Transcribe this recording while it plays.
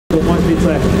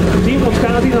Oprechtice. Tým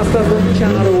odchází na startovní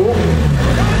čáru.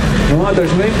 No a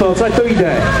držme jim to, ať to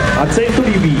jde. Ať se jim to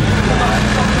líbí.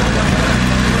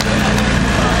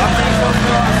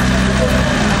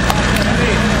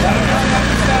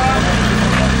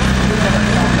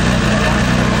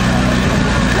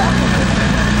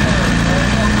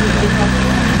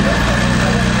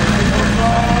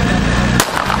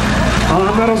 A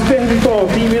máme rozběhnuto,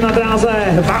 tým je na dráze,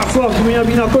 Václav měl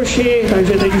být na koši,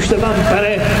 takže teď už se tam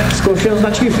pere s košem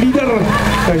značky Flíder.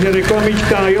 Takže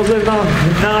reklamička, Josef na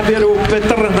náběru,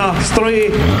 Petr na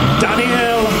stroji,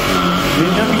 Daniel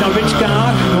měl být na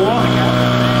bečkách, no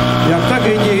jak tak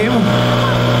vidím.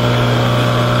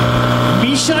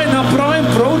 Míša je na pravém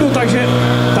proudu, takže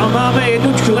tam máme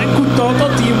jednu členku tohoto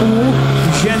týmu,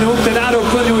 ženu, která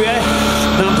doplňuje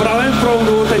na pravém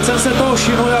proudu. Teď jsem se toho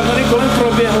všiml, jak tady kolem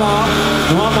proběhla.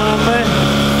 No a máme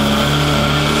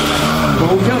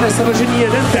bohužel nesražený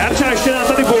jeden terč a ještě nám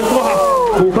tady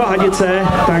bouchla hadice,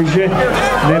 takže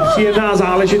nepříjemná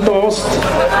záležitost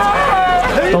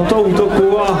v tomto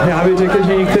útoku a já bych řekl,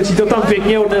 že někteří to tam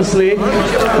pěkně odnesli,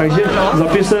 takže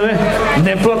zapisujeme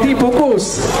neplatný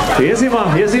pokus. Je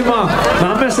zima,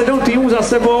 máme 7 týmů za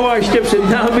sebou a ještě před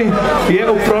námi je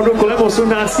opravdu kolem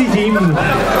 18 týmů.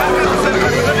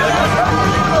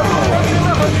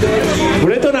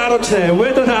 Bude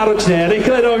to náročné,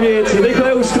 rychle dovnitř,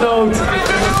 rychle usknout.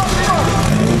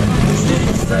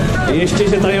 Ještě,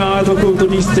 že tady máme to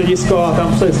kulturní středisko a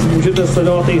tam se můžete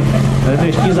sledovat i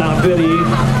dnešní záběry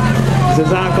ze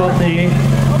základny.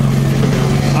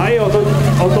 A jo,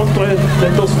 o tom to je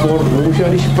tento sport. Bohužel,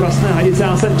 když prasné hadice,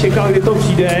 já jsem čekal, kdy to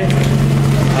přijde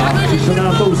a přišlo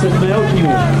nám to u 7.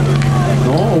 dňu.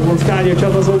 No, obrovská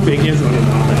děvčata jsou pěkně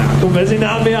zvrná. To mezi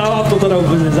námi, já vám to teda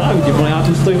vůbec nezávidím, ale já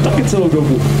tu stojím taky celou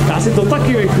dobu. Já si to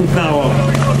taky vychutnával.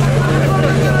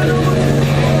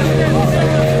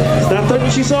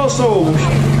 Startovní číslo jsou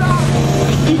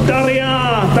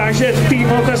Italia, takže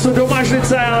tým okresu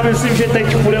Domažlice, já myslím, že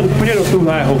teď bude úplně do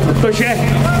tuhého, protože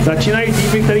začínají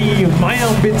týmy, který mají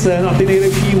ambice na ty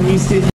nejlepší umístění.